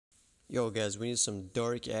Yo guys, we need some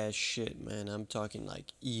dark ass shit, man. I'm talking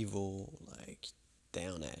like evil, like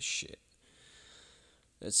down ass shit.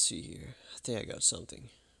 Let's see here. I think I got something.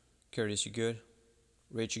 Curtis, you good?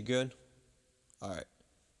 Rich, you good? Alright.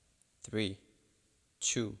 3,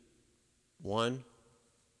 2, 1.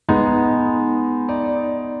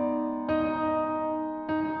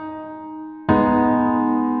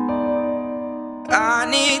 I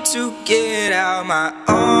need to get out my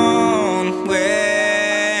own way.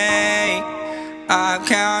 I'm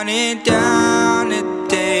counting down the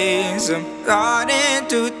days. I'm starting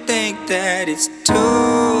to think that it's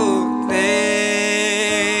too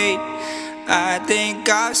late. I think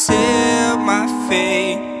I've sealed my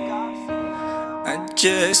fate. I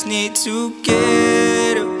just need to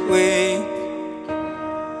get away.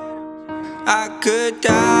 I could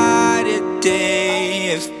die today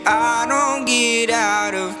if I don't get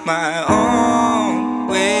out of my own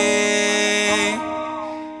way.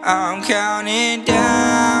 I'm counting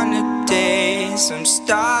down the days. I'm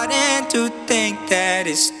starting to think that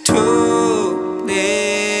it's too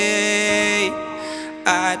late.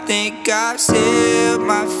 I think I've sealed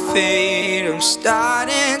my fate. I'm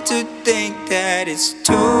starting to think that it's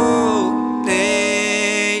too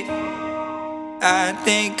late. I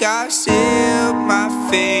think I've sealed my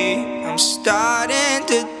fate. I'm starting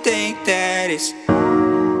to think that it's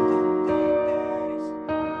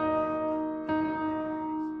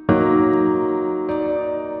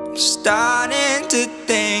starting to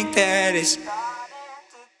think that it's